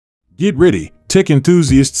Get ready, tech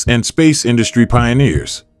enthusiasts and space industry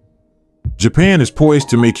pioneers. Japan is poised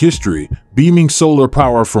to make history, beaming solar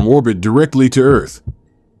power from orbit directly to Earth.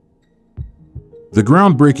 The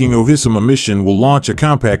groundbreaking OHISAMA mission will launch a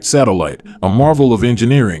compact satellite, a marvel of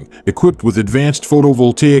engineering, equipped with advanced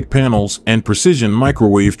photovoltaic panels and precision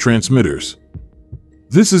microwave transmitters.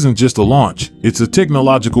 This isn't just a launch, it's a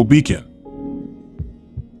technological beacon.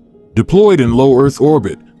 Deployed in low Earth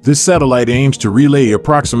orbit, this satellite aims to relay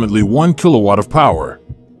approximately 1 kilowatt of power.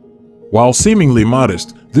 While seemingly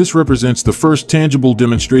modest, this represents the first tangible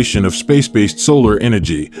demonstration of space-based solar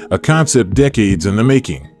energy, a concept decades in the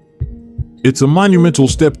making. It's a monumental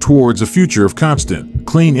step towards a future of constant,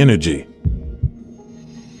 clean energy.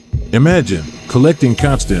 Imagine collecting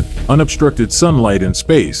constant, unobstructed sunlight in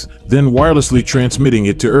space, then wirelessly transmitting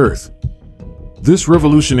it to Earth. This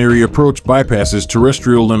revolutionary approach bypasses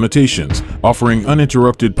terrestrial limitations, offering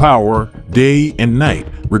uninterrupted power, day and night,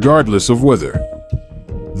 regardless of weather.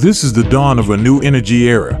 This is the dawn of a new energy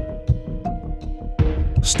era.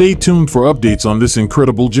 Stay tuned for updates on this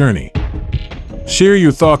incredible journey. Share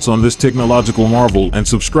your thoughts on this technological marvel and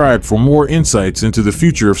subscribe for more insights into the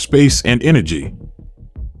future of space and energy.